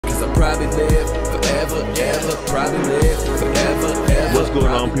cause I probably live forever, ever, probably live forever, ever. What's going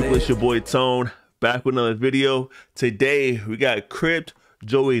on, people? It's your boy Tone, back with another video. Today we got Crypt,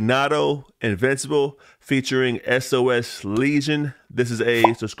 Joey Nato, Invincible, featuring Soslesion. This is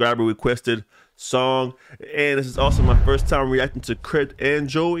a subscriber requested song, and this is also my first time reacting to Crypt and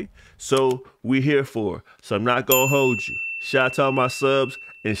Joey, so we here for it. So I'm not gonna hold you. Shout out to all my subs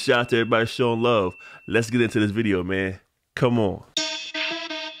and shout out to everybody showing love. Let's get into this video, man. Come on.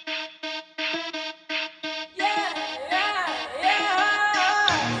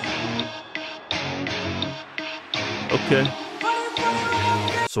 Okay.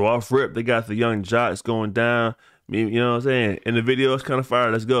 So off rip, they got the young jocks going down. You know what I'm saying? In the video, it's kind of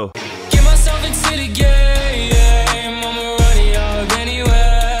fire. Let's go. Get myself into the game. I'ma run it up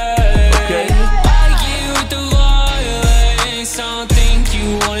anyway. Okay. I get you with the violence. I don't think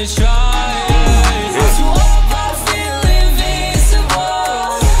you wanna try. To hope I feel invincible.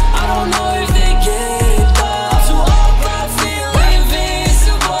 I don't know if they get it though. To hope I feel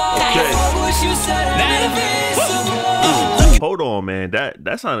invincible. Okay. I wish you said I'm invincible. Hold on, man.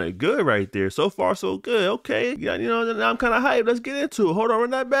 That sounded good right there. So far, so good. Okay. Yeah, you know, I'm kind of hyped. Let's get into it. Hold on, run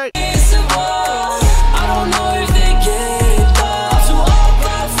that back. I don't know if they get it though. To hope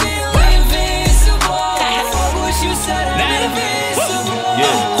I feel invincible. I wish you said I'm invincible.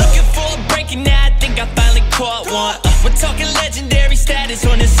 Yeah. Looking for a break and now I think I finally caught one. We're talking legendary status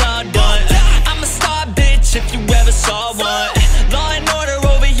when it's all done. I'm a star, bitch, if you ever saw one. Law and order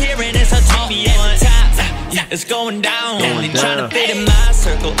over here and it's a top one. It's going down. Trying to fit in my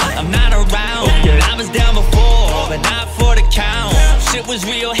circle. I'm not around. Okay. I was down before, but not for the count. Shit was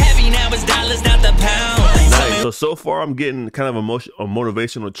real heavy, now it's dollars, not the pound. Nice. So far I'm getting kind of a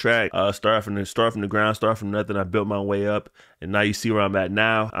motivational track. Start from the ground, start from nothing. I built my way up, and now you see where I'm at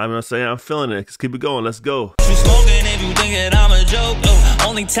now. I'm gonna say I'm feeling it. Just keep it going. Let's go. You smoking if you think that I'm a joke.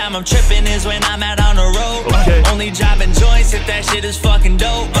 Only time I'm tripping is when I'm out on the road. Okay. Only driving joints if that shit is fucking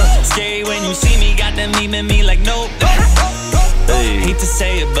dope. Scary when you see me, got them memeing me like nope. Hey. Hate to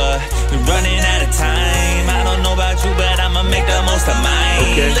say it, but we're running out of time. I don't know about you, but I'ma make the most of mine.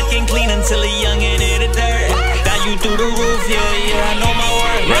 Okay. Looking clean until a youngin' hit the dirt. Now you through the roof, yeah, I know my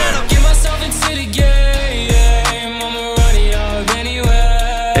work. Right. Get myself into the game. I'ma run it up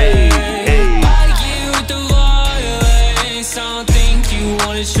anyway. Hey, hey. I get you with the violence. I don't think you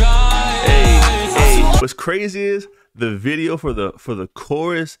wanna try. Hey. What's crazy is the video for the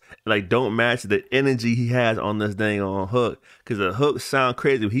chorus like don't match the energy he has on this dang on hook, because the hook sound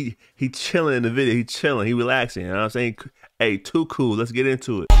crazy. He chilling in the video. He chilling. He relaxing. You know what I'm saying? Hey, too cool. Let's get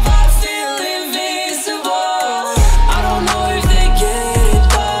into it. I feel invincible. I don't know if they get it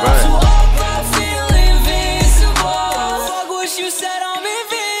though. Right. To hope I feel invincible. Fuck what you said, I'm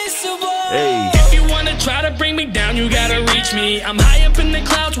invincible. Hey. If you wanna try to bring me down, you gotta reach me. I'm high up in the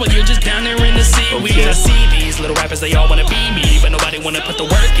clouds while you're just down there in the seaweed. Okay. I see these little rappers, they all wanna be me, but nobody wanna put the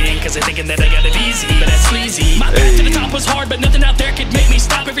work in, cause they're thinking that I got it easy, but that's sleazy. My path to the top was hard, but nothing out there could make me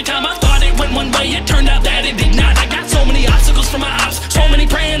stop. Every time I thought it went one way, it turned out that it did not. I got so many obstacles for my ops, so many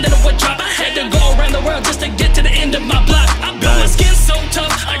praying that it would drop. I had to go around the world just to get to the end of my block. I built my skin so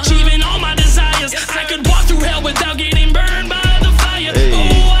tough, achieving all my desires. I could walk through hell without getting burned by the fire. Hey.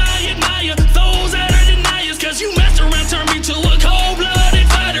 Oh, I admire those that are deniers, cause you messed around, turned me to a cold-blooded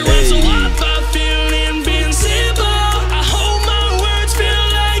fighter. Hey. So I feel invincible. I hold my words, feel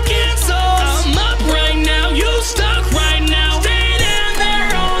like it's all. I'm up right now, you stuck right now. Stay down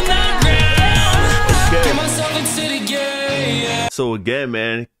there on the ground. Get myself into the game. So again,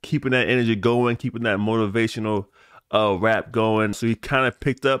 man, keeping that energy going, keeping that motivational rap going. So he kind of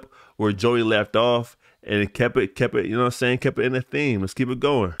picked up where Joey left off and kept it, you know what I'm saying? Kept it in the theme. Let's keep it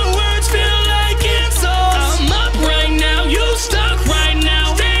going. Words feel like it's all. I'm up right now, you stuck right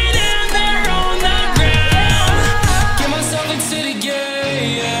now. Stay down there on the ground. Get myself into the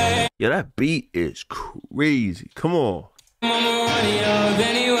game. Yeah, that beat is crazy. Come on. I'ma run it up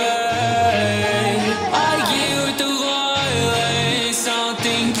anyway. I get you with the violence. I don't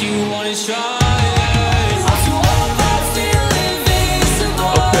think you wanna try. To hope I feel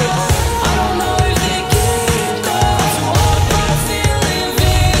invincible. I don't know if they get it though. To hope I feel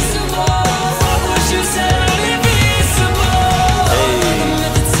invincible. I wish you said I'm invincible. I'm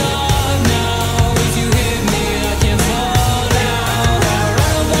at the top now. If you hit me, I can't fall down.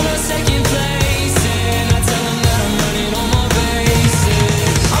 Run up on a second place, and I tell them that I'm running on my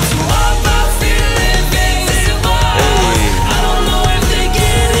bases. I'm too up, I feel invincible. I don't know if they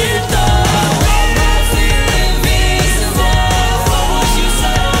get it though. I feel invincible. I wish you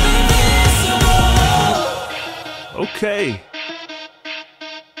said I'm invincible. Okay.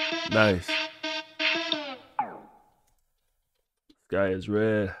 Nice. Sky is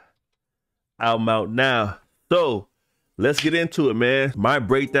red. album out now. So let's get into it, man. My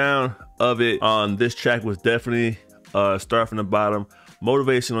breakdown of it on this track was definitely start from the bottom,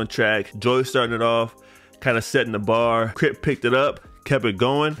 motivational track. Joey starting it off, kind of setting the bar. Crypt picked it up, kept it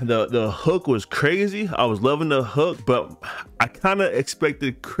going. The hook was crazy. I was loving the hook, but I kind of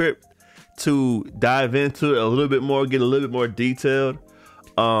expected Crypt to dive into it a little bit more, get a little bit more detailed.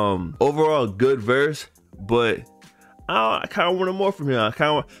 Overall, good verse, but I kind of wanted more from him. I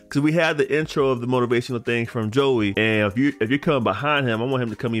kind of, because we had the intro of the motivational thing from Joey, and if you're coming behind him, I want him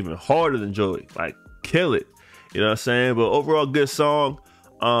to come even harder than Joey, like kill it. You know what I'm saying? But overall, good song.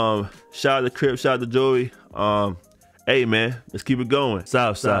 Shout out to Crypt, shout out to Joey. Hey man, let's keep it going.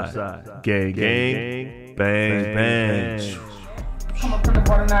 Southside, gang, gang, bang, bang. Come up from the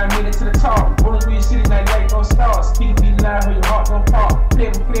bottom, 9 minutes to the top. Rolling through your city, now light don't start. Speed be loud, your heart don't pop. Play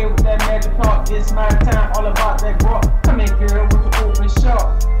with that magic part. It's my time, all about that rock. Come here, girl, with the open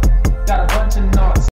shop.